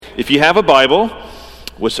if you have a Bible,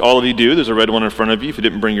 which all of you do, there's a red one in front of you if you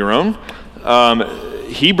didn't bring your own.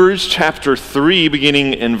 Hebrews chapter 3,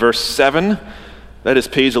 beginning in verse 7. That is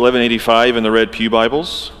page 1185 in the Red Pew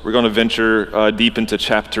Bibles. We're going to venture deep into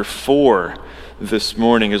chapter 4 this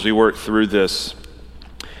morning as we work through this.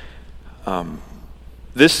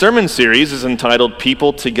 This sermon series is entitled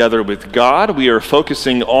People Together with God. We are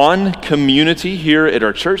focusing on community here at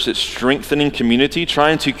our church. It's strengthening community,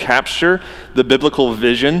 trying to capture the biblical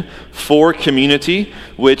vision for community,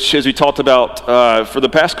 which, as we talked about for the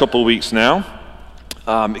past couple of weeks now,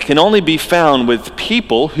 it can only be found with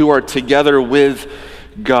people who are together with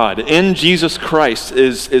God. In Jesus Christ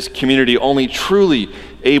is community only truly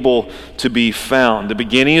able to be found. The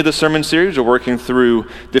beginning of the sermon series, we're working through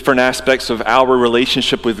different aspects of our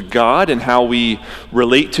relationship with God and how we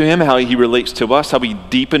relate to Him, how He relates to us, how we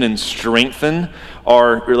deepen and strengthen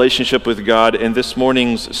our relationship with God. And this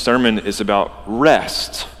morning's sermon is about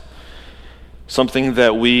rest, something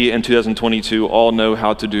that we in 2022 all know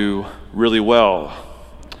how to do really well.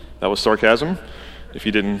 That was sarcasm, if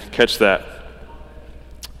you didn't catch that.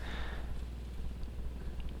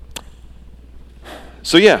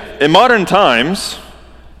 So in modern times,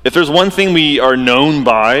 if there's one thing we are known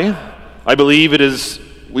by, I believe it is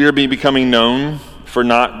we are becoming known for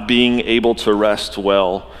not being able to rest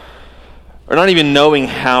well, or not even knowing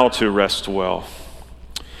how to rest well.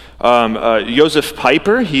 Joseph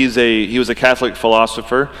Pieper, he was a Catholic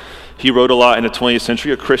philosopher. He wrote a lot in the 20th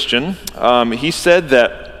century, a Christian. He said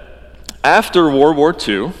that after World War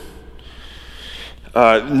II,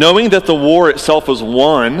 knowing that the war itself was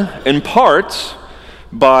won in part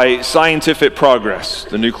by scientific progress,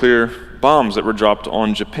 the nuclear bombs that were dropped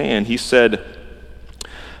on Japan, he said,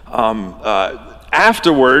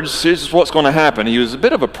 afterwards, here's what's going to happen. He was a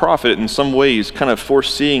bit of a prophet in some ways, kind of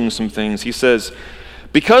foreseeing some things. He says,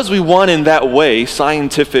 because we won in that way,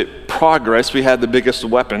 scientific progress, we had the biggest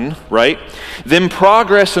weapon, right? Then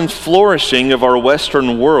progress and flourishing of our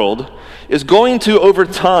Western world is going to, over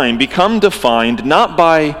time, become defined not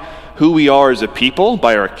by who we are as a people,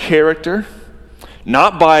 by our character,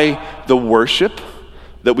 not by the worship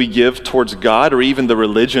that we give towards God or even the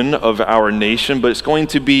religion of our nation, but it's going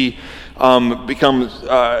to become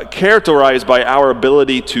characterized by our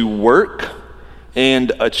ability to work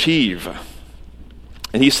and achieve.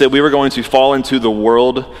 And he said we were going to fall into the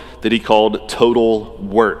world that he called total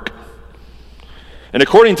work. And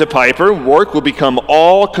according to Pieper, work will become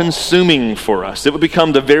all-consuming for us. It will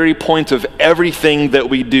become the very point of everything that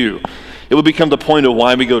we do. It will become the point of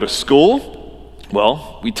why we go to school.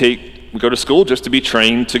 Well, we go to school just to be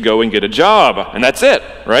trained to go and get a job, and that's it,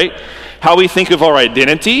 right? How we think of our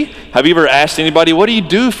identity. Have you ever asked anybody, what do you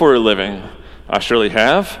do for a living? I surely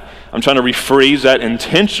have. I'm trying to rephrase that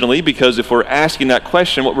intentionally because if we're asking that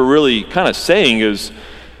question, what we're really kind of saying is,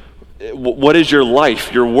 what is your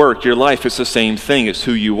life, your work, your life? It's the same thing. It's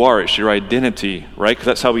who you are. It's your identity, right? Because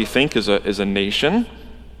that's how we think as a nation.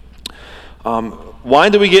 Why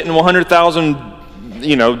do we get in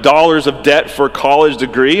 $100,000 dollars of debt for a college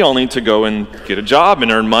degree only to go and get a job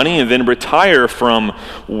and earn money and then retire from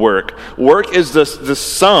work? Work is the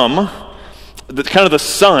sum, kind of the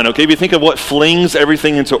sun, okay? If you think of what flings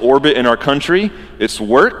everything into orbit in our country, it's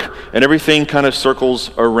work, and everything kind of circles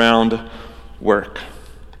around work.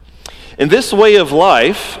 In this way of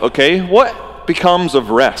life, okay, what becomes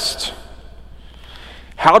of rest?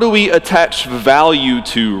 How do we attach value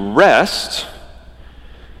to rest?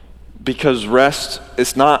 Because rest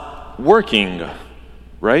is not working,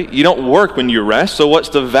 right? You don't work when you rest, so what's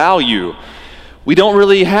the value? We don't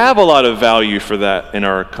really have a lot of value for that in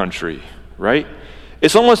our country, right?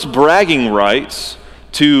 It's almost bragging rights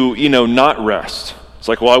to, not rest. It's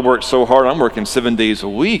like, well, I work so hard, I'm working 7 days a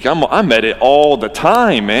week. I'm at it all the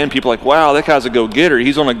time, man. People are like, wow, that guy's a go-getter.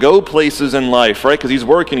 He's on a go places in life, right? Because he's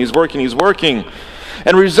working.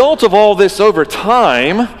 And the result of all this over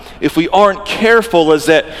time, if we aren't careful, is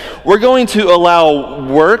that we're going to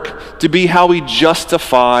allow work to be how we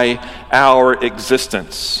justify our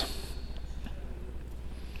existence.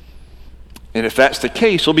 And if that's the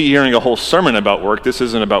case, we'll be hearing a whole sermon about work. This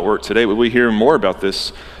isn't about work today, but we'll hear more about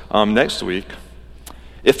this next week.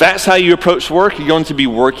 If that's how you approach work, you're going to be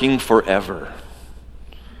working forever.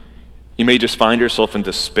 You may just find yourself in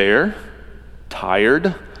despair,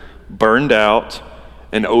 tired, burned out,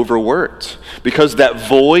 and overworked, because that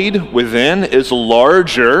void within is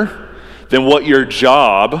larger than what your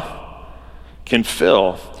job can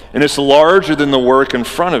fill. And it's larger than the work in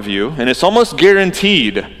front of you, and it's almost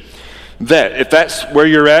guaranteed that if that's where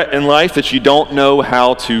you're at in life, that you don't know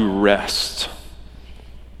how to rest.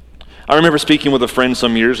 I remember speaking with a friend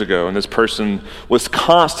some years ago, and this person was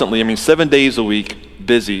constantly, 7 days a week,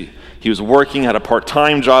 busy. He was working, had a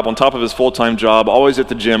part-time job on top of his full-time job, always at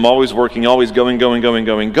the gym, always working, always going.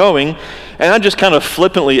 And I just kind of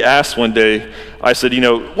flippantly asked one day, I said,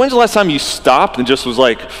 when's the last time you stopped and just was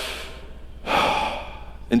like,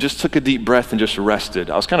 and just took a deep breath and just rested?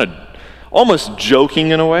 I was kind of almost joking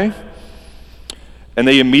in a way. And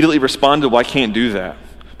they immediately responded, well, I can't do that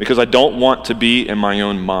because I don't want to be in my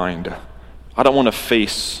own mind. I don't want to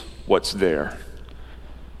face what's there.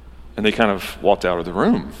 And they kind of walked out of the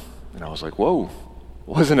room. And I was like, whoa,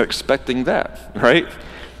 wasn't expecting that, right?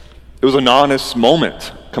 It was an honest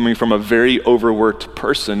moment coming from a very overworked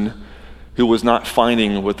person who was not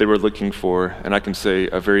finding what they were looking for, and I can say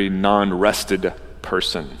a very non-rested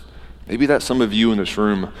person. Maybe that's some of you in this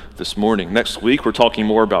room this morning. Next week, we're talking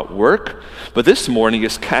more about work, but this morning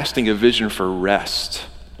is casting a vision for rest,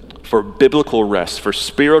 for biblical rest, for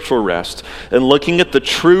spiritual rest, and looking at the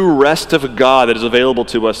true rest of God that is available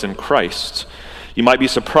to us in Christ. You might be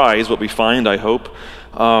surprised what we find, I hope,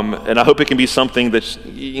 and I hope it can be something that's,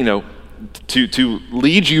 to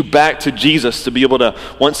lead you back to Jesus, to be able to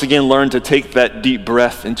once again learn to take that deep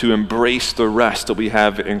breath and to embrace the rest that we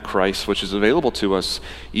have in Christ, which is available to us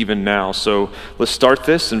even now. So let's start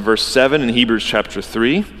this in verse 7 in Hebrews chapter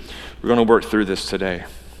 3. We're going to work through this today.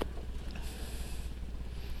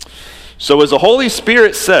 So as the Holy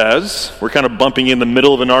Spirit says, we're kind of bumping in the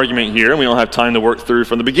middle of an argument here, and we don't have time to work through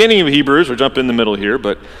from the beginning of Hebrews. We'll jump in the middle here,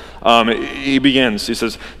 but he begins. He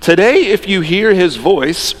says, "Today if you hear his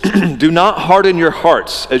voice, do not harden your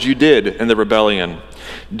hearts as you did in the rebellion,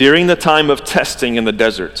 during the time of testing in the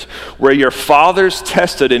desert, where your fathers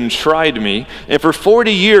tested and tried me, and for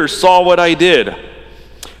 40 years saw what I did.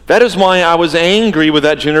 That is why I was angry with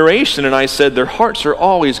that generation, and I said, their hearts are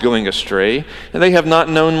always going astray, and they have not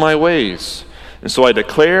known my ways. And so I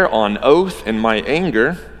declare on oath in my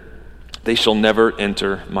anger, they shall never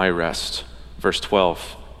enter my rest." Verse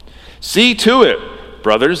 12. "See to it,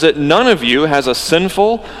 brothers, that none of you has a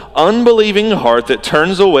sinful, unbelieving heart that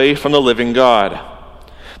turns away from the living God.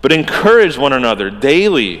 But encourage one another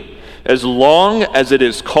daily, as long as it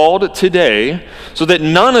is called today, so that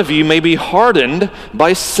none of you may be hardened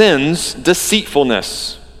by sin's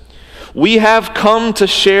deceitfulness. We have come to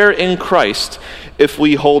share in Christ if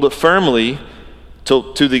we hold firmly till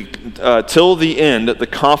the end the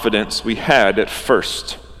confidence we had at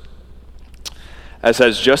first. As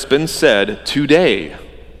has just been said, today,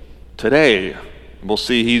 we'll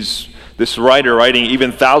see this writer writing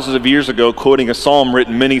even thousands of years ago, quoting a psalm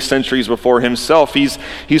written many centuries before himself.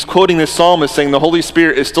 He's quoting this psalm as saying the Holy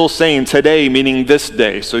Spirit is still saying today, meaning this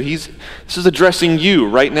day. So this is addressing you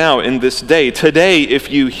right now in this day. Today,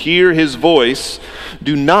 if you hear his voice,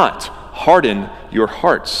 do not harden your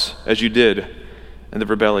hearts as you did in the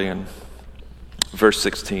rebellion. Verse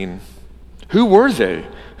 16. Who were they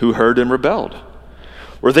who heard and rebelled?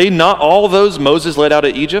 Were they not all those Moses led out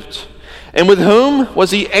of Egypt? And with whom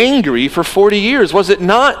was he angry for 40 years? Was it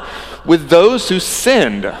not with those who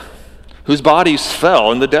sinned, whose bodies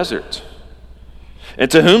fell in the desert? And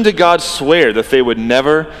to whom did God swear that they would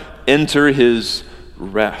never enter his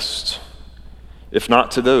rest, if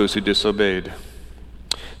not to those who disobeyed?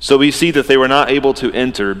 So we see that they were not able to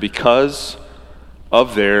enter because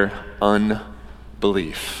of their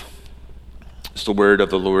unbelief." It's the word of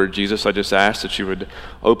the Lord. Jesus, I just ask that you would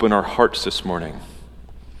open our hearts this morning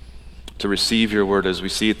to receive your word. As we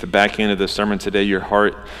see at the back end of the sermon today, your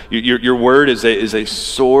word is a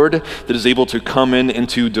sword that is able to come in and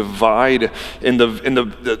to divide in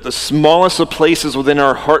the smallest of places within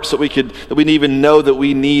our hearts that we didn't even know that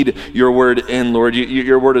we need your word in, Lord.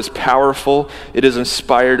 Your word is powerful. It is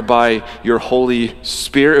inspired by your Holy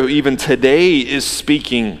Spirit, who even today is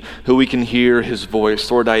speaking, who we can hear his voice.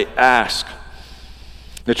 Lord, I ask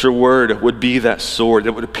that your word would be that sword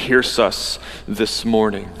that would pierce us this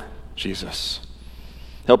morning. Jesus,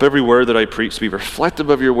 help every word that I preach to be reflective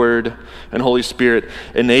of your word, and Holy Spirit,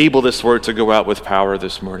 enable this word to go out with power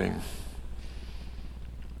this morning.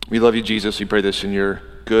 We love you, Jesus. We pray this in your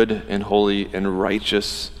good and holy and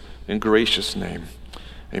righteous and gracious name.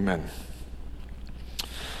 Amen.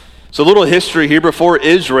 So a little history here. Before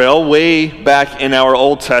Israel, way back in our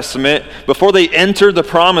Old Testament, before they entered the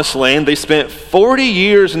Promised Land, they spent 40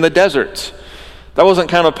 years in the desert. That wasn't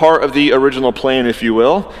kind of part of the original plan, if you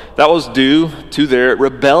will. That was due to their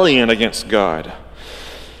rebellion against God.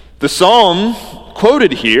 The psalm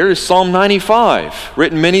quoted here is Psalm 95,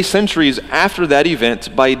 written many centuries after that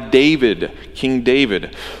event by David, King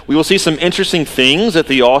David. We will see some interesting things that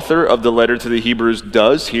the author of the letter to the Hebrews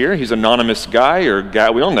does here. He's an anonymous guy,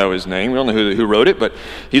 we don't know his name, we don't know who wrote it, but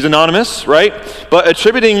he's anonymous, right? But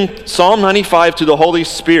attributing Psalm 95 to the Holy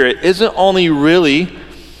Spirit isn't only really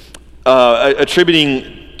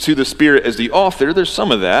attributing to the Spirit as the author, there's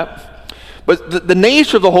some of that, but the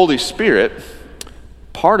nature of the Holy Spirit,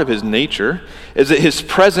 part of his nature, is that his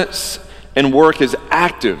presence and work is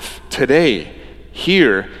active today,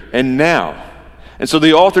 here, and now. And so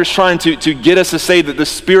the author's trying to get us to say that the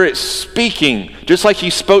Spirit's speaking, just like he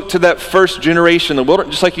spoke to that first generation, the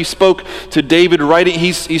wilderness, just like he spoke to David writing,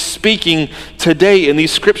 he's speaking today, and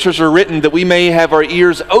these scriptures are written that we may have our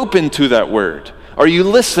ears open to that word. Are you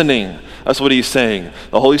listening? That's what he's saying.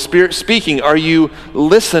 The Holy Spirit speaking. Are you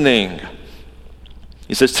listening?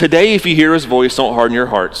 He says, today if you hear his voice, don't harden your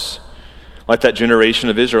hearts. Like that generation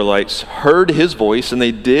of Israelites heard his voice, and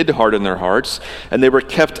they did harden their hearts, and they were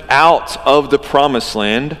kept out of the promised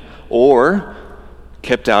land, or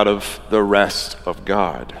kept out of the rest of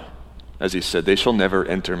God. As he said, they shall never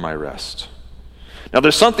enter my rest. Now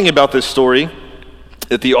there's something about this story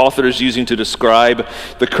that the author is using to describe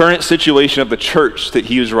the current situation of the church that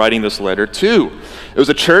he was writing this letter to. It was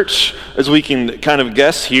a church, as we can kind of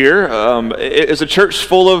guess here, it is a church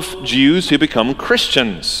full of Jews who become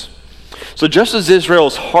Christians. So just as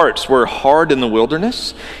Israel's hearts were hard in the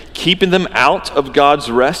wilderness, keeping them out of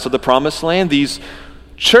God's rest of the promised land, these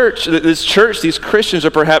Christians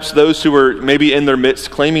are perhaps those who were maybe in their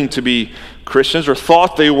midst claiming to be Christians or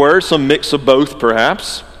thought they were, some mix of both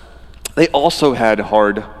perhaps. They also had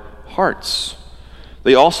hard hearts.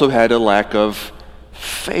 They also had a lack of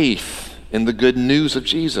faith in the good news of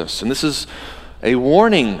Jesus. And this is a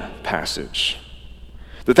warning passage.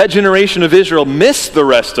 That generation of Israel missed the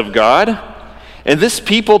rest of God, and this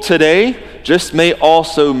people today just may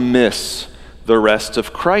also miss the rest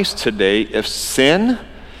of Christ today if sin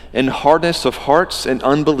and hardness of hearts and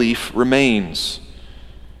unbelief remains.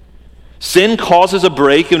 Sin causes a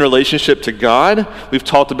break in relationship to God. We've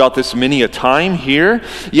talked about this many a time here.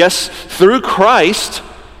 Yes, through Christ,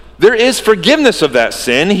 there is forgiveness of that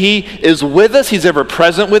sin. He is with us. He's ever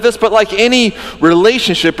present with us. But like any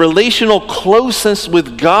relationship, relational closeness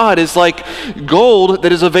with God is like gold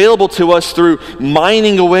that is available to us through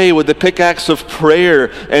mining away with the pickaxe of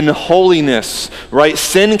prayer and holiness, right?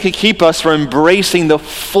 Sin can keep us from embracing the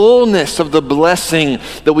fullness of the blessing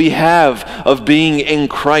that we have of being in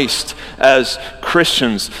Christ as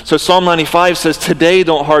Christians. So Psalm 95 says, today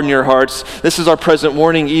don't harden your hearts. This is our present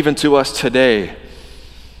warning even to us today.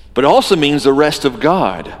 But it also means the rest of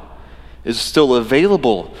God is still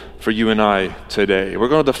available for you and I today. We're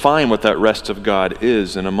going to define what that rest of God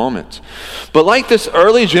is in a moment. But like this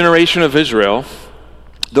early generation of Israel,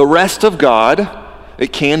 the rest of God,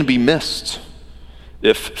 it can be missed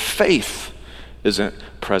if faith isn't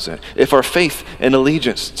present. If our faith and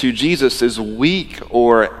allegiance to Jesus is weak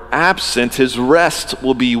or absent, his rest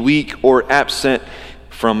will be weak or absent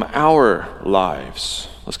from our lives.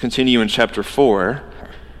 Let's continue in chapter 4.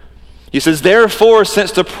 He says, therefore,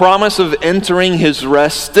 since the promise of entering his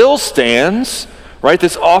rest still stands, right?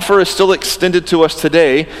 This offer is still extended to us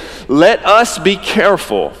today. Let us be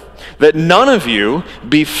careful that none of you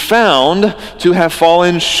be found to have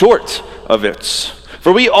fallen short of it.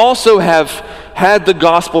 For we also have had the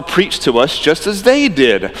gospel preached to us just as they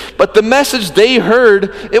did. But the message they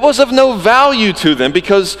heard, it was of no value to them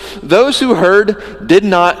because those who heard did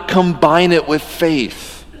not combine it with faith.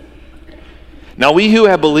 Now we who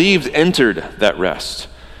have believed entered that rest.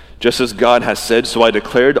 Just as God has said, so I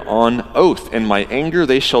declared on oath, in my anger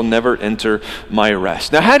they shall never enter my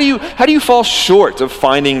rest. Now how do you fall short of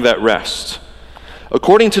finding that rest?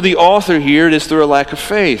 According to the author here, it is through a lack of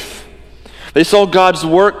faith. They saw God's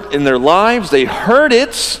work in their lives, they heard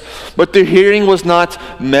it, but their hearing was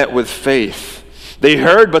not met with faith. They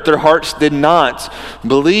heard, but their hearts did not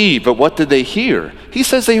believe. But what did they hear? He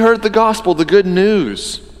says they heard the gospel, the good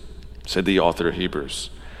news, said the author of Hebrews.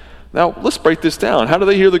 Now, let's break this down. How do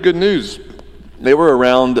they hear the good news? They were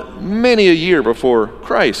around many a year before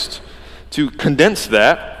Christ. To condense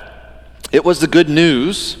that, it was the good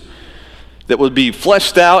news that would be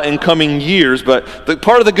fleshed out in coming years, but the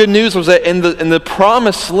part of the good news was that in the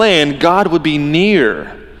promised land, God would be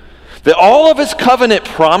near. That all of his covenant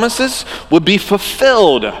promises would be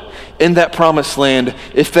fulfilled in that promised land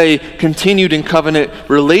if they continued in covenant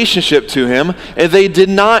relationship to him, and they did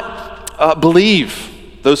not believe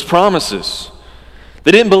those promises.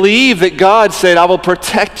 They didn't believe that God said, I will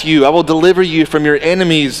protect you, I will deliver you from your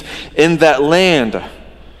enemies in that land.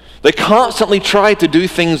 They constantly try to do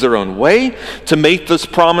things their own way, to make those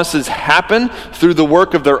promises happen through the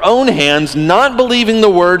work of their own hands, not believing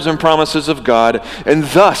the words and promises of God, and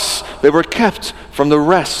thus they were kept from the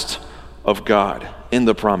rest of God in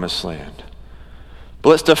the promised land. But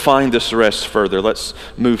let's define this rest further. Let's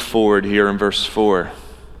move forward here in verse 4.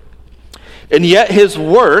 And yet his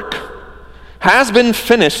work has been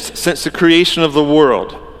finished since the creation of the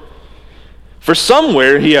world. For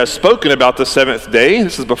somewhere he has spoken about the seventh day.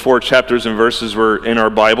 This is before chapters and verses were in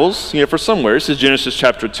our Bibles. For somewhere, this is Genesis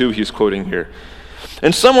chapter 2 he's quoting here.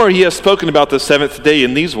 And somewhere he has spoken about the seventh day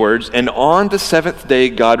in these words, and on the seventh day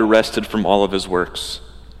God rested from all of his works.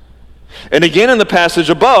 And again in the passage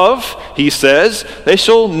above, he says, they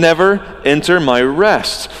shall never enter my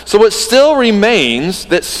rest. So it still remains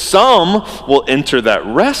that some will enter that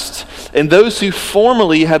rest, and those who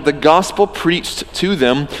formerly had the gospel preached to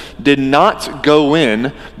them did not go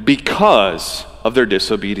in because of their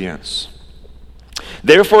disobedience.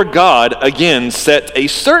 Therefore God again set a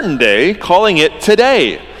certain day, calling it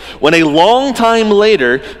today, when a long time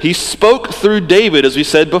later he spoke through David, as we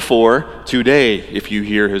said before, today, if you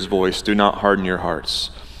hear his voice, do not harden your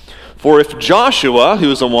hearts. For if Joshua,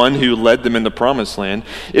 who is the one who led them in the promised land,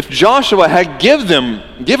 if Joshua had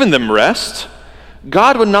given them rest,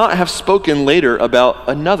 God would not have spoken later about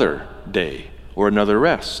another day or another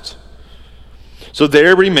rest. So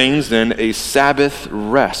there remains then a Sabbath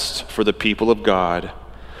rest for the people of God.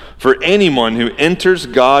 For anyone who enters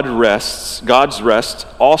God's rest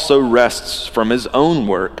also rests from his own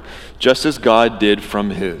work, just as God did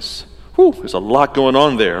from his. There's a lot going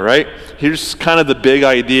on there, right? Here's kind of the big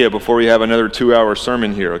idea before we have another 2-hour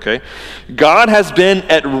sermon here, okay? God has been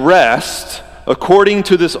at rest, according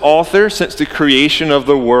to this author, since the creation of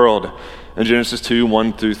the world. In Genesis 2,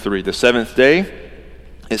 1 through 3. The seventh day,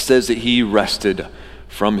 it says that he rested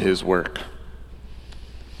from his work.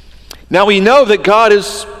 Now we know that God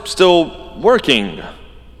is still working.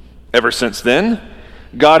 Ever since then,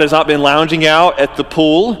 God has not been lounging out at the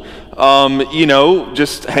pool,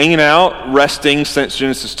 just hanging out, resting since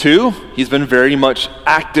Genesis 2. He's been very much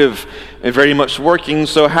active and very much working.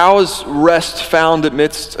 So how is rest found in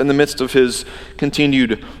the midst of his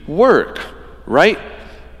continued work, right?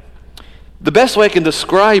 The best way I can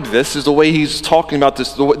describe this is the way he's talking about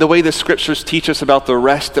this, the way the scriptures teach us about the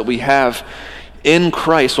rest that we have in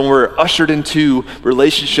Christ when we're ushered into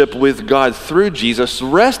relationship with God through Jesus.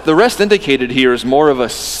 The rest indicated here is more of a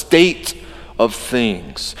state of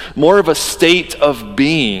things, more of a state of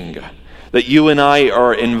being that you and I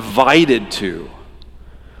are invited to,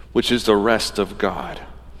 which is the rest of God.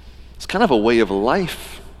 It's kind of a way of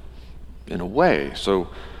life in a way. So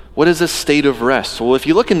what is a state of rest? Well, if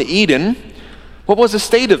you look in Eden, what was the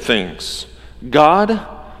state of things? God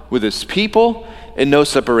with his people and no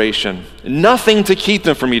separation. Nothing to keep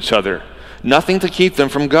them from each other. Nothing to keep them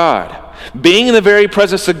from God. Being in the very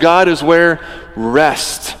presence of God is where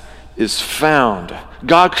rest is found.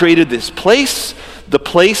 God created this place, he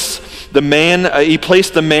placed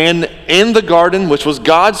the man in the garden, which was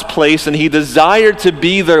God's place, and he desired to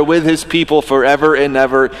be there with his people forever and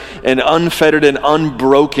ever, an unfettered and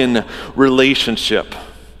unbroken relationship.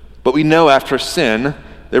 But we know after sin,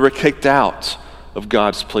 they were kicked out of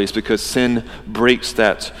God's place because sin breaks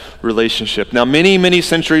that relationship. Now, many, many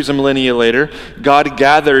centuries and millennia later, God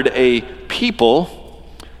gathered a people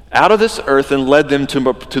out of this earth and led them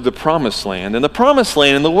to the promised land. And the promised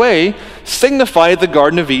land, in the way, signified the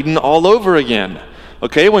Garden of Eden all over again.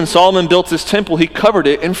 Okay, when Solomon built his temple, he covered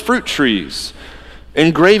it in fruit trees,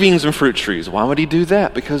 engravings and fruit trees. Why would he do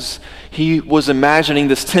that? Because he was imagining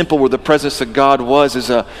this temple where the presence of God was as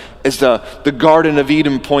the Garden of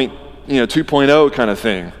Eden 2.0 kind of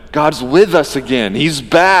thing. God's with us again. He's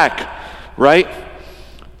back, right?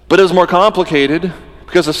 But it was more complicated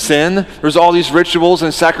because of sin. There's all these rituals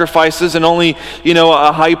and sacrifices, and only,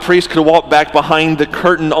 a high priest could walk back behind the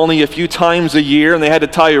curtain only a few times a year, and they had to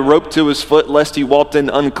tie a rope to his foot lest he walked in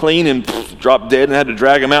unclean and dropped dead, and had to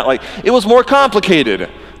drag him out. It was more complicated,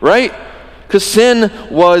 right? Because sin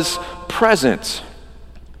was present.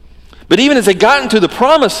 But even as they got into the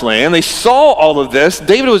promised land, they saw all of this.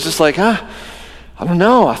 David was just like, I don't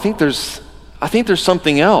know. I think there's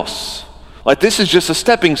something else. This is just a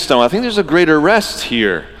stepping stone. I think there's a greater rest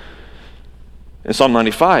here. In Psalm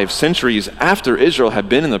 95, centuries after Israel had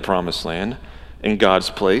been in the promised land, in God's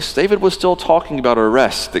place, David was still talking about a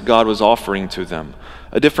rest that God was offering to them,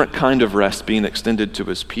 a different kind of rest being extended to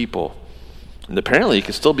his people. And apparently it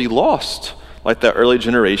could still be lost, like that early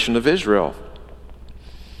generation of Israel.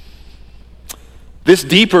 This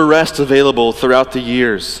deeper rest available throughout the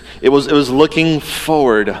years, it was looking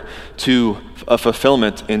forward to a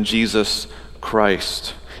fulfillment in Jesus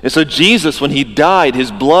Christ. And so Jesus, when he died,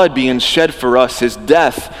 his blood being shed for us, his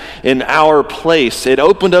death in our place, it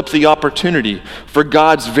opened up the opportunity for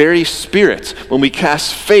God's very Spirit. When we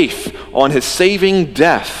cast faith on his saving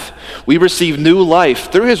death, we receive new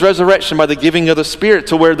life through his resurrection by the giving of the Spirit,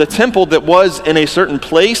 to where the temple that was in a certain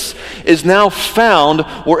place is now found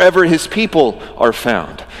wherever his people are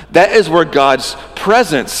found. That is where God's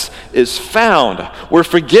presence is found. We're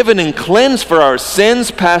forgiven and cleansed for our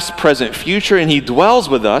sins, past, present, future, and he dwells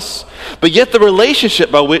with us. But yet the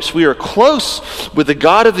relationship by which we are close with the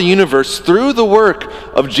God of the universe through the work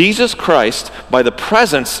of Jesus Christ, by the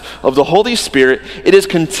presence of the Holy Spirit, it is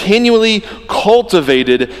continually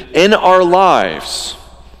cultivated in our lives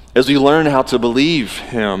as we learn how to believe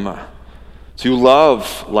him, to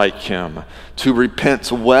love like him, to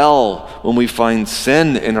repent well when we find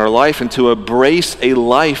sin in our life, and to embrace a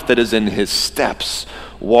life that is in his steps,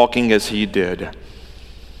 walking as he did.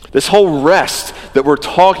 This whole rest that we're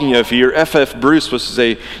talking of here, F.F. Bruce was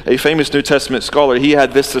a famous New Testament scholar. He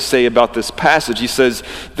had this to say about this passage. He says,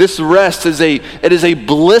 this rest is a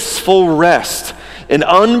blissful rest, an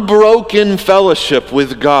unbroken fellowship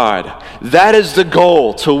with God. That is the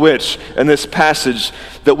goal to which, in this passage,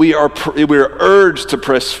 that we are urged to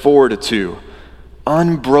press forward to.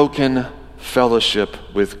 Unbroken fellowship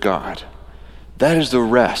with God. That is the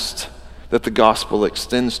rest that the gospel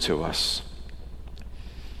extends to us.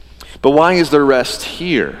 But why is there rest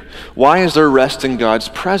here? Why is there rest in God's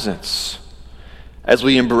presence? As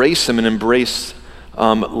we embrace him and embrace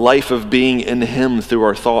life of being in him through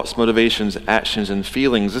our thoughts, motivations, actions, and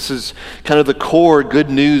feelings. This is kind of the core good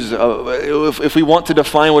news. If we want to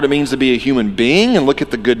define what it means to be a human being and look at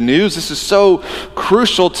the good news, this is so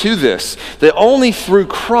crucial to this, that only through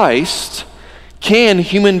Christ can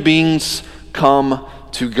human beings come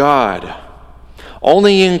to God.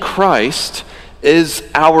 Only in Christ is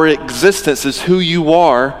our existence, is who you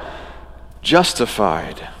are,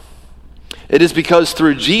 justified. It is because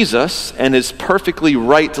through Jesus and his perfectly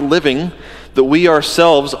right living that we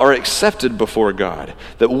ourselves are accepted before God,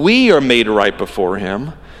 that we are made right before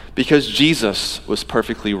him because Jesus was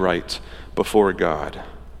perfectly right before God.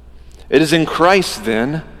 It is in Christ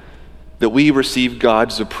then that we receive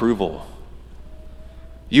God's approval.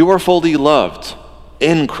 You are fully loved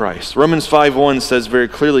in Christ. Romans 5:1 says very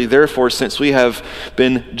clearly, therefore, since we have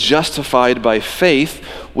been justified by faith,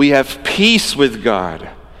 we have peace with God.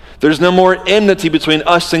 There's no more enmity between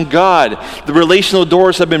us and God. The relational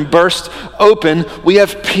doors have been burst open. We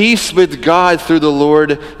have peace with God through the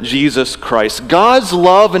Lord Jesus Christ. God's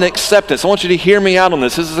love and acceptance. I want you to hear me out on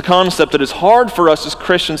this. This is a concept that is hard for us as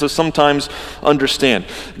Christians to sometimes understand.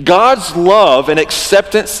 God's love and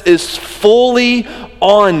acceptance is fully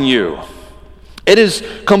on you. It is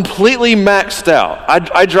completely maxed out.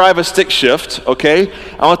 I drive a stick shift, okay?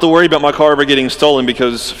 I don't have to worry about my car ever getting stolen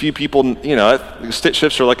because few people, stick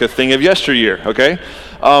shifts are like a thing of yesteryear, okay?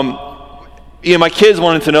 My kids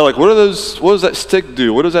wanted to know, what does that stick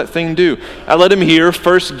do? What does that thing do? I let them hear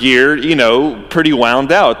first gear, pretty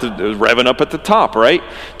wound out. It was revving up at the top, right?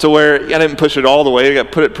 To where I didn't push it all the way. I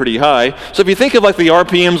put it pretty high. So if you think of the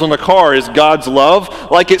RPMs on the car as God's love,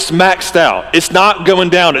 it's maxed out. It's not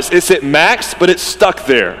going down. It's at max, but it's stuck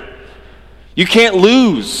there. You can't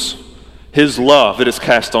lose his love that is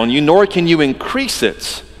cast on you, nor can you increase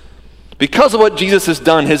it. Because of what Jesus has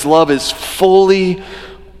done, his love is fully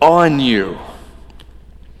on you.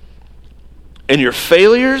 In your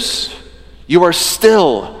failures, you are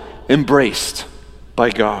still embraced by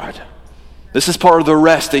God. This is part of the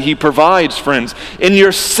rest that he provides, friends. In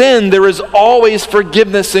your sin, there is always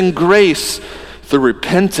forgiveness and grace through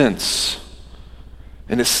repentance.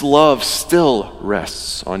 And his love still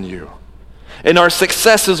rests on you. In our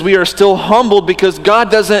successes, we are still humbled because God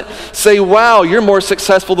doesn't say, wow, you're more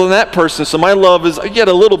successful than that person, so my love is yet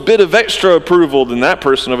a little bit of extra approval than that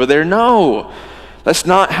person over there. No. That's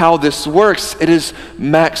not how this works. It is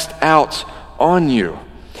maxed out on you.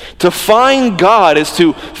 To find God is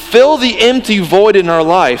to fill the empty void in our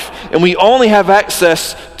life, and we only have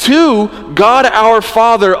access to God our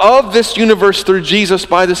Father of this universe through Jesus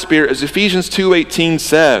by the Spirit, as Ephesians 2:18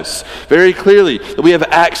 says very clearly, that we have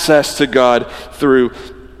access to God through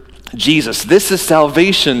Jesus. This is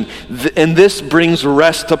salvation, and this brings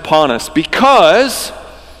rest upon us, because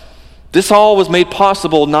this all was made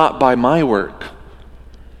possible not by my work.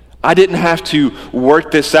 I didn't have to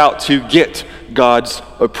work this out to get God's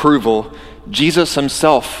approval. Jesus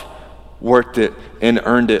himself worked it and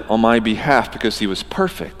earned it on my behalf because he was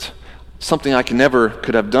perfect. Something I never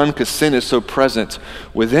could have done because sin is so present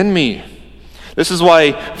within me. This is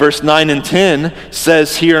why verse 9 and 10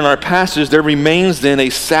 says here in our passage, there remains then a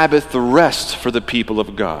Sabbath rest for the people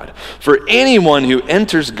of God. For anyone who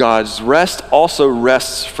enters God's rest also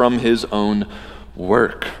rests from his own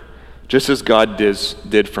work, just as God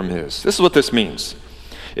did from his. This is what this means.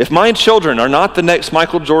 If my children are not the next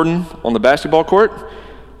Michael Jordan on the basketball court,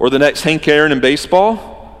 or the next Hank Aaron in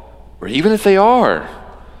baseball, or even if they are,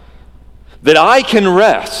 that I can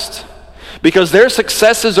rest, because their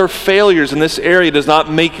successes or failures in this area does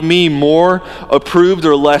not make me more approved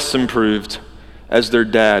or less improved as their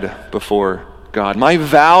dad before God. My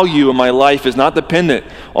value in my life is not dependent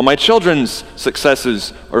on my children's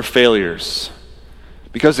successes or failures,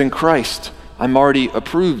 because in Christ, I'm already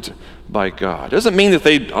approved by God. It doesn't mean that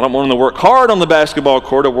I don't want them to work hard on the basketball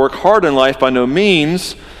court or work hard in life, by no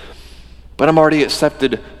means, but I'm already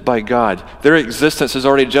accepted by God. Their existence is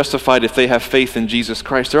already justified if they have faith in Jesus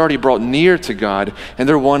Christ. They're already brought near to God, and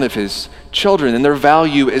they're one of his children, and their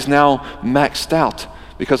value is now maxed out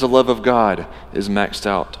because the love of God is maxed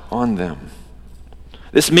out on them.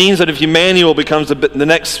 This means that if Emmanuel becomes the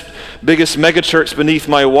next biggest megachurch beneath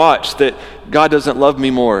my watch, that God doesn't love me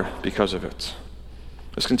more because of it.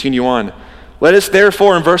 Let's continue on. Let us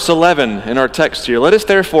therefore, in verse 11 in our text here, let us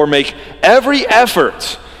therefore make every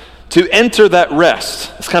effort to enter that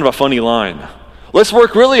rest. It's kind of a funny line. Let's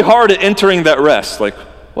work really hard at entering that rest. Like,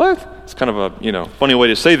 what? It's kind of a, funny way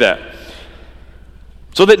to say that.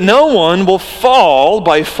 So that no one will fall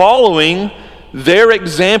by following their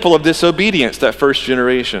example of disobedience, that first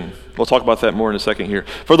generation. We'll talk about that more in a second here.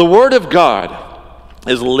 For the word of God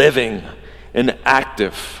is living and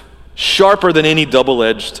active, sharper than any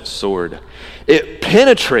double-edged sword. It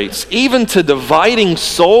penetrates even to dividing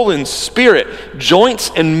soul and spirit,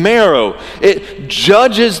 joints and marrow. It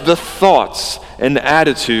judges the thoughts and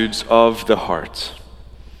attitudes of the heart.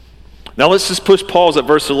 Now let's just push pause at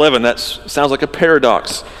verse 11. That sounds like a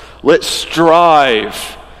paradox. Let's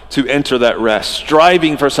strive to enter that rest.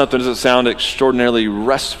 Striving for something doesn't sound extraordinarily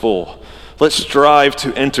restful. Let's strive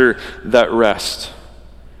to enter that rest.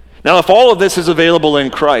 Now, if all of this is available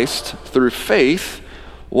in Christ through faith,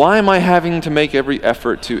 why am I having to make every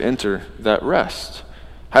effort to enter that rest?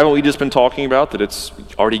 Haven't we just been talking about that it's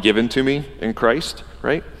already given to me in Christ,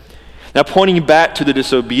 right? Now, pointing back to the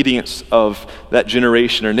disobedience of that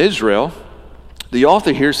generation in Israel, the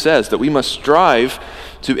author here says that we must strive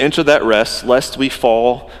to enter that rest lest we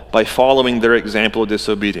fall by following their example of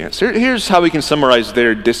disobedience. Here's how we can summarize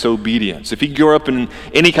their disobedience. If you grew up in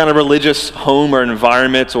any kind of religious home or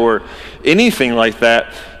environment or anything like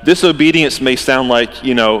that, disobedience may sound like,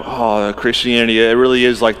 Christianity, it really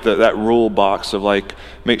is like that rule box of like,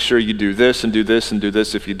 make sure you do this and do this and do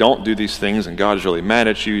this. If you don't do these things, and God is really mad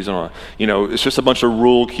at you, it's just a bunch of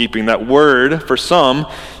rule keeping. That word, for some,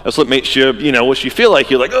 that's what makes you, what you feel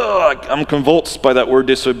like. You're like, I'm convulsed by that word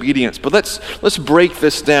disobedience. But let's break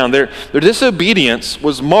this down. Their disobedience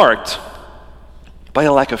was marked by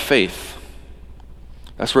a lack of faith.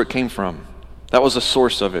 That's where it came from. That was the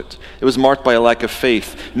source of it. It was marked by a lack of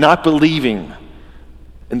faith, not believing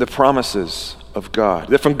in the promises of God.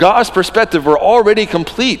 That from God's perspective, we're already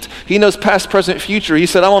complete. He knows past, present, future. He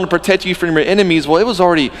said, I want to protect you from your enemies. Well, it was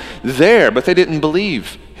already there, but they didn't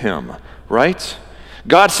believe him, right?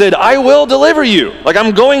 God said, I will deliver you. Like,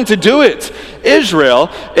 I'm going to do it. Israel.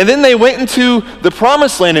 And then they went into the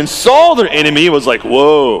promised land and saw their enemy. It was like,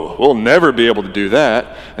 whoa, we'll never be able to do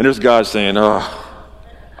that. And there's God saying,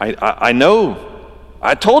 I know.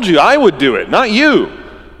 I told you I would do it, not you.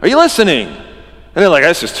 Are you listening? And they're like,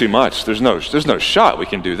 that's just too much. There's no shot we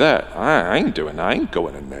can do that. I ain't doing that. I ain't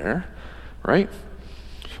going in there, right?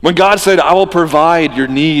 When God said, I will provide your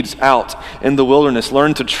needs out in the wilderness,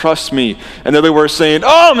 learn to trust me. And there they were saying,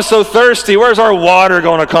 I'm so thirsty. Where's our water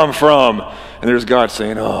going to come from? And there's God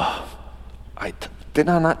saying, did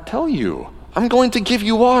I not tell you? I'm going to give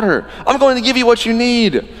you water. I'm going to give you what you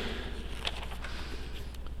need.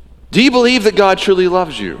 Do you believe that God truly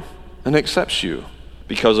loves you and accepts you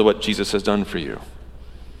because of what Jesus has done for you?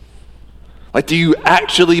 Like, do you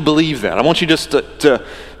actually believe that? I want you just to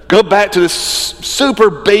go back to this super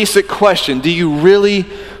basic question. Do you really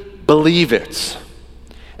believe it?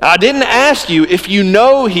 I didn't ask you if you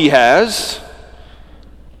know he has.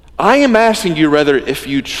 I am asking you rather if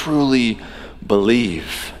you truly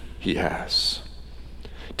believe he has.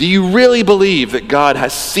 Do you really believe that God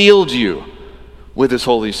has sealed you with his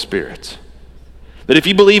Holy Spirit? That if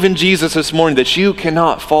you believe in Jesus this morning, that you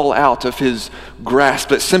cannot fall out of his grasp,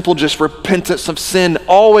 that simple just repentance of sin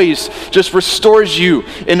always just restores you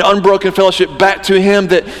in unbroken fellowship back to him,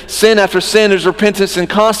 that sin after sin is repentance and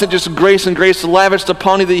constant just grace and grace lavished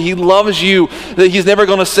upon you, that he loves you, that he's never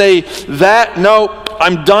going to say that, no,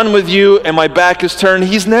 I'm done with you and my back is turned.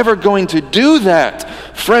 He's never going to do that.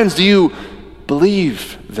 Friends, do you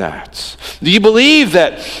believe that? Do you believe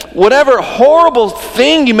that whatever horrible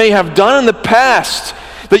thing you may have done in the past,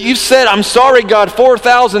 that you said, I'm sorry, God,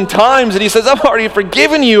 4,000 times, and he says, I've already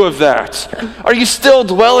forgiven you of that. Are you still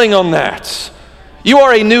dwelling on that? You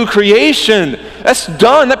are a new creation. That's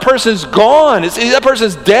done. That person's gone. That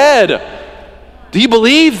person's dead. Do you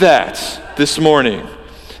believe that this morning?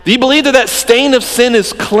 Do you believe that stain of sin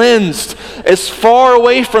is cleansed as far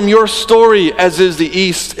away from your story as is the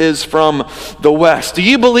east is from the west? Do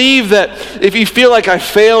you believe that if you feel like I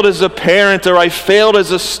failed as a parent, or I failed as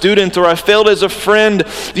a student, or I failed as a friend,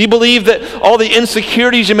 do you believe that all the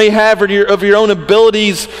insecurities you may have of your own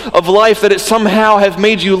abilities of life, that it somehow have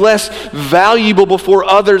made you less valuable before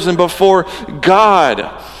others and before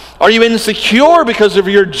God? Are you insecure because of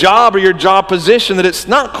your job or your job position, that it's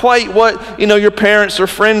not quite what, your parents or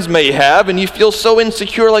friends may have, and you feel so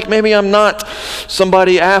insecure, like maybe I'm not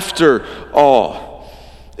somebody after all?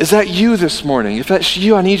 Is that you this morning? If that's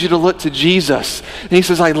you, I need you to look to Jesus. And he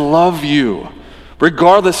says, I love you.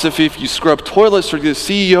 Regardless if you scrub toilets or you're the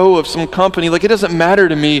CEO of some company, it doesn't matter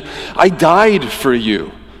to me. I died for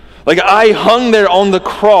you. I hung there on the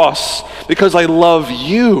cross because I love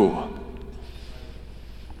you.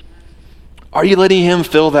 Are you letting him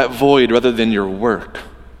fill that void rather than your work?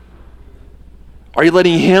 Are you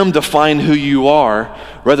letting him define who you are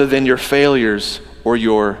rather than your failures or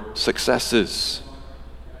your successes?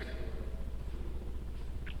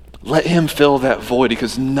 Let him fill that void,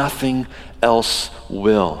 because nothing else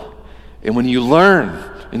will. And when you learn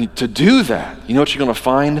to do that, you know what you're going to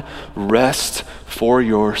find? Rest for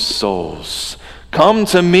your souls. Come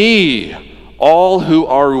to me, all who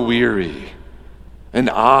are weary, and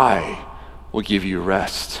I will give you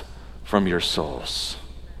rest from your souls.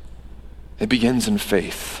 It begins in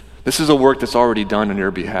faith. This is a work that's already done on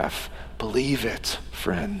your behalf. Believe it,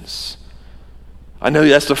 friends. I know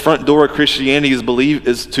that's the front door of Christianity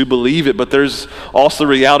is to believe it, but there's also the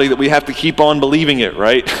reality that we have to keep on believing it,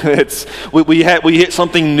 right? We hit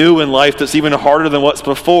something new in life that's even harder than what's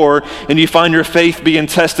before, and you find your faith being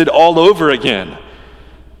tested all over again.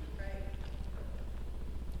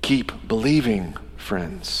 Keep believing,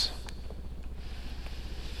 friends.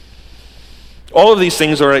 All of these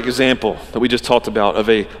things are an example that we just talked about of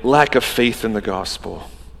a lack of faith in the gospel.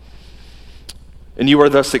 And you are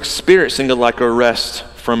thus experiencing a lack of rest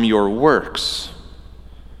from your works,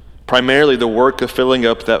 primarily the work of filling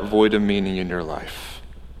up that void of meaning in your life.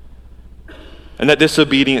 And that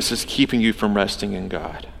disobedience is keeping you from resting in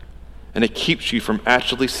God. And it keeps you from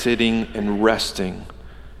actually sitting and resting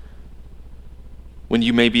when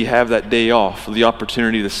you maybe have that day off, the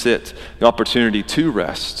opportunity to sit, the opportunity to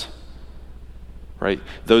rest. Right?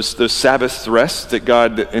 Those Sabbath rests that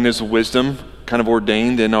God in his wisdom kind of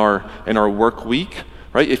ordained in our work week,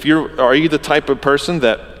 right? Are you the type of person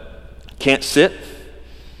that can't sit?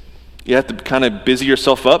 You have to kind of busy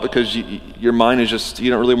yourself up because your mind is just,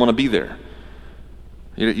 you don't really want to be there.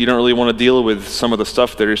 You don't really want to deal with some of the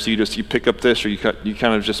stuff there, so you pick up this, or you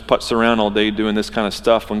kind of just putz around all day doing this kind of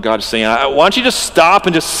stuff, when God's saying, why don't you just stop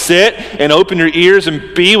and just sit and open your ears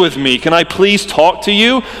and be with me? Can I please talk to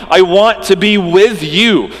you? I want to be with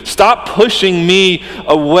you. Stop pushing me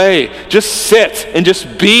away. Just sit and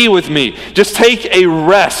just be with me. Just take a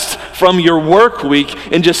rest from your work week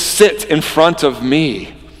and just sit in front of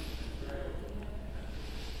me.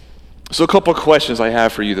 So a couple of questions I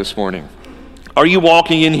have for you this morning. Are you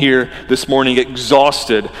walking in here this morning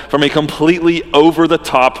exhausted from a completely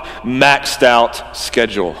over-the-top, maxed-out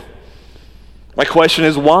schedule? My question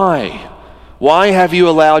is, why? Why have you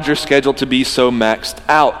allowed your schedule to be so maxed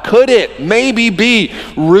out? Could it maybe be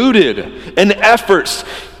rooted in efforts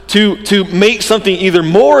to make something either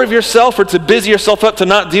more of yourself, or to busy yourself up to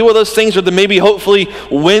not deal with those things, or to maybe hopefully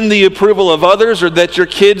win the approval of others, or that your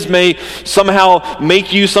kids may somehow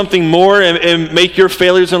make you something more and make your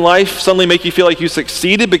failures in life suddenly make you feel like you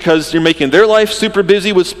succeeded because you're making their life super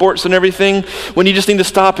busy with sports and everything, when you just need to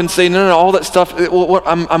stop and say, no, all that stuff,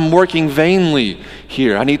 I'm working vainly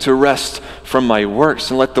here. I need to rest from my works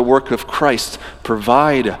and let the work of Christ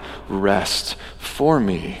provide rest for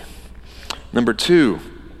me. Number 2,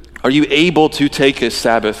 are you able to take a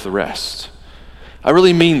Sabbath rest? I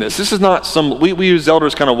really mean this. This is not we as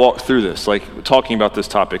elders kind of walk through this, like talking about this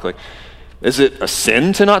topic. Like, is it a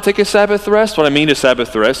sin to not take a Sabbath rest? What I mean is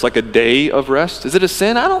Sabbath rest, like a day of rest. Is it a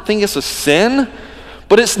sin? I don't think it's a sin,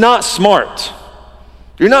 but it's not smart.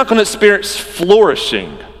 You're not going to experience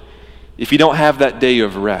flourishing if you don't have that day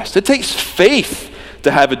of rest. It takes faith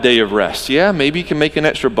to have a day of rest. Yeah, maybe you can make an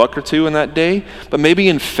extra $1 or $2 in that day, but maybe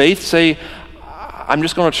in faith say, I'm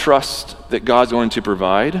just going to trust that God's going to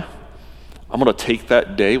provide. I'm going to take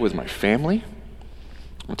that day with my family.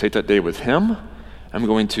 I'm going to take that day with him. I'm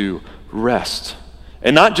going to rest.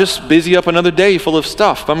 And not just busy up another day full of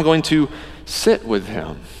stuff. I'm going to sit with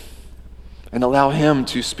him and allow him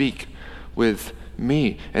to speak with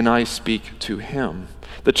me, and I speak to him.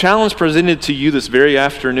 The challenge presented to you this very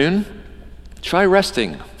afternoon, try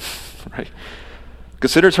resting, right?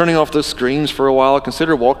 Consider turning off those screens for a while.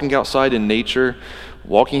 Consider walking outside in nature,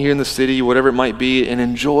 walking here in the city, whatever it might be, and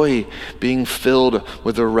enjoy being filled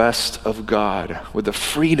with the rest of God, with the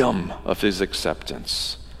freedom of his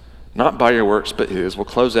acceptance. Not by your works, but his. We'll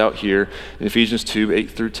close out here in Ephesians 2,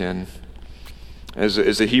 8 through 10. As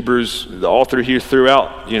the Hebrews, the author here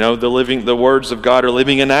throughout, the words of God are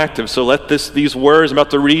living and active. So let these words I'm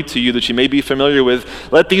about to read to you that you may be familiar with,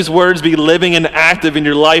 let these words be living and active in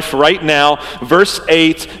your life right now. Verse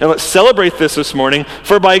 8, and let's celebrate this morning.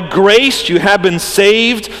 For by grace you have been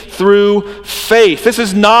saved through faith. This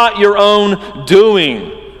is not your own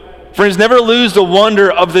doing. Friends, never lose the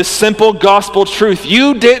wonder of this simple gospel truth.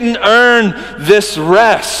 You didn't earn this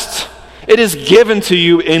rest. It is given to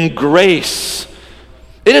you in grace.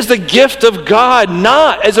 It is the gift of God,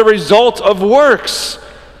 not as a result of works,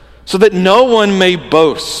 so that no one may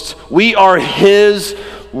boast. We are his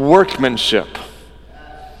workmanship,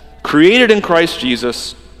 created in Christ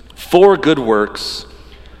Jesus for good works,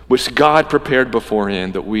 which God prepared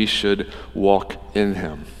beforehand that we should walk in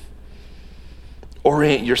him.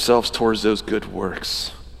 Orient yourselves towards those good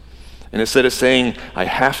works. And instead of saying, I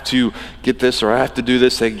have to get this or I have to do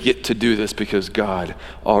this, I get to do this because God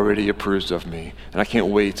already approves of me. And I can't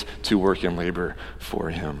wait to work and labor for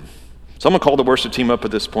him. So I'm going to call the worship team up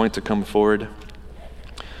at this point to come forward.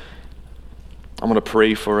 I'm going to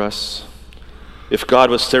pray for us. If God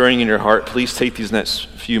was stirring in your heart, please take these next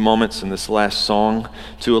few moments in this last song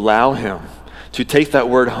to allow him to take that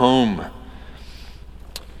word home.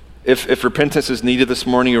 If repentance is needed this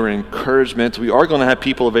morning or encouragement, we are going to have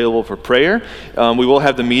people available for prayer. We will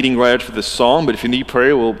have the meeting right after this song, but if you need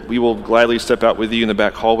prayer, we will gladly step out with you in the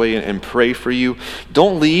back hallway and pray for you.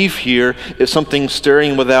 Don't leave here if something's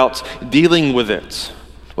stirring without dealing with it,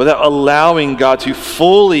 without allowing God to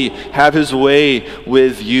fully have his way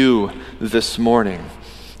with you this morning.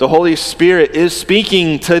 The Holy Spirit is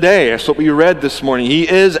speaking today. That's what we read this morning. He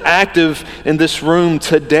is active in this room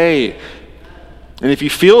today. And if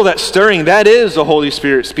you feel that stirring, that is the Holy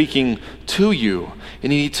Spirit speaking to you.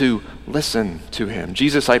 And you need to listen to him.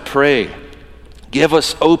 Jesus, I pray, give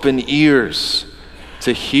us open ears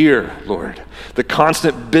to hear, Lord. The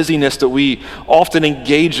constant busyness that we often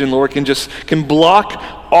engage in, Lord, can block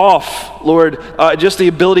off, Lord, just the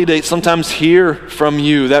ability to sometimes hear from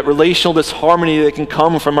you, that relational disharmony that can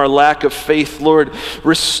come from our lack of faith. Lord,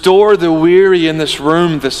 restore the weary in this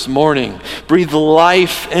room this morning. Breathe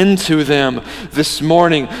life into them this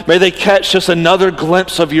morning. May they catch just another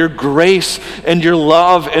glimpse of your grace and your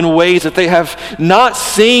love in ways that they have not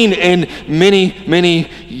seen in many, many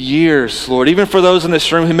years, Lord. Even for those in this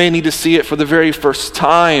room who may need to see it for the very first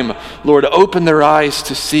time, Lord, open their eyes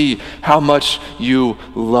to see how much you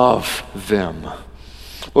love them.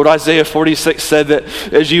 Lord, Isaiah 46 said that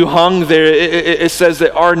as you hung there, it says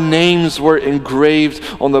that our names were engraved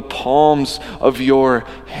on the palms of your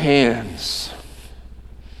hands.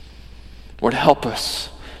 Lord, help us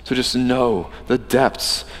to just know the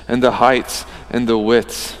depths and the heights and the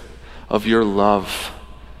widths of your love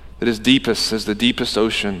that is deepest as the deepest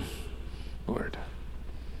ocean, Lord.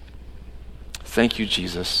 Thank you,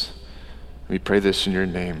 Jesus. We pray this in your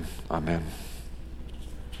name. Amen.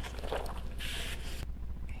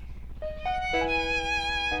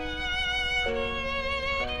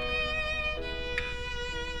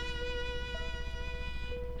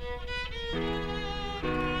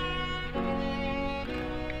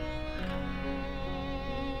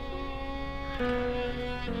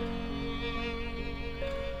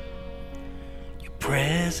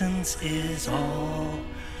 Presence is all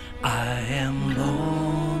I am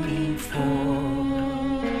longing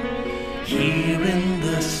for, here in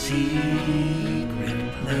the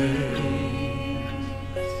secret place.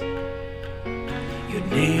 Your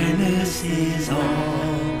nearness is all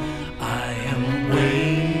I am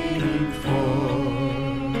waiting for,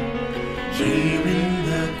 here in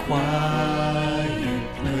the quiet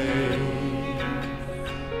place,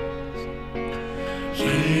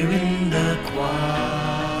 here in the quiet.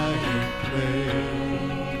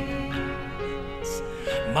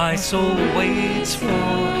 My soul waits for you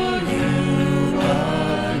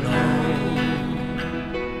alone,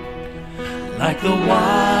 like the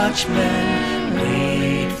watchmen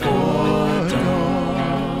wait for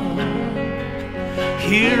dawn.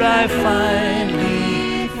 Here I find me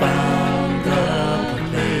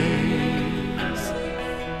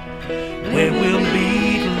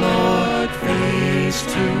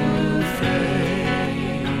face to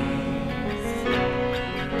face.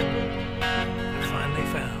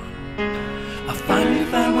 I finally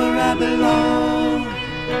found where I belong.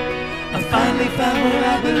 I finally found where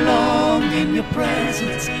I belong in your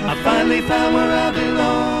presence. I finally found where I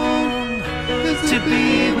belong, to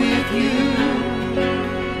be with you.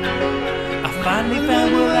 I finally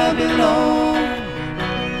found where I belong.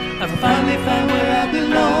 I finally found where I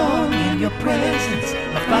belong in your presence.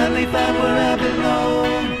 I finally found where I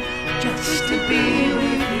belong, just to be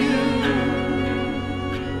with you.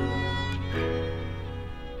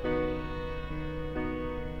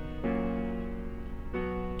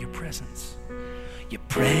 Your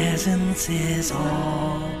presence is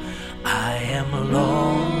all I am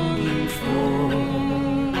longing for.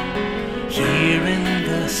 Here in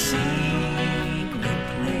the secret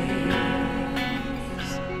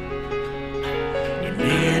place, your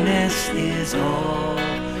nearness is all I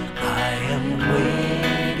am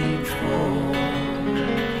waiting for.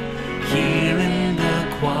 Here in the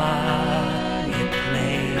quiet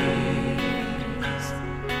place,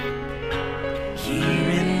 here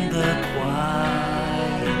in the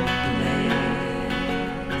quiet place,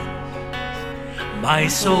 my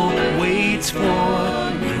soul waits for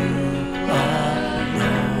you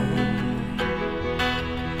alone,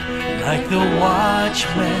 like the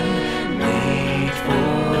watchmen wait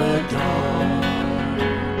for dawn.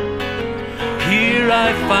 Here I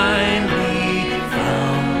finally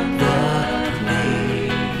found the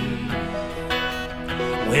place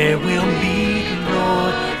where we'll meet,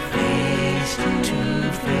 Lord, face to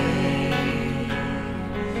face.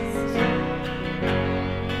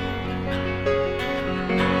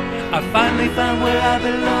 I finally found where I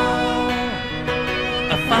belong.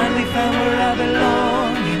 I finally found where I belong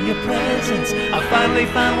in your presence. I finally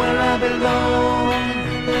found where I belong,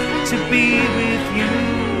 to be with you.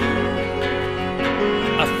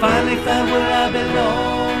 I finally found where I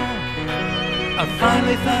belong. I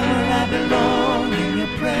finally found where I belong in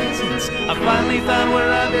your presence. I finally found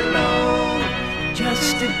where I belong, just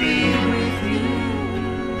to be with you.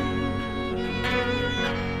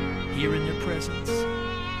 Here in your presence.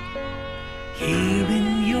 Here in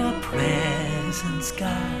your presence,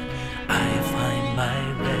 God, I find my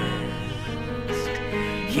rest.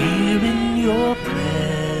 Here in your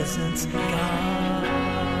presence, God,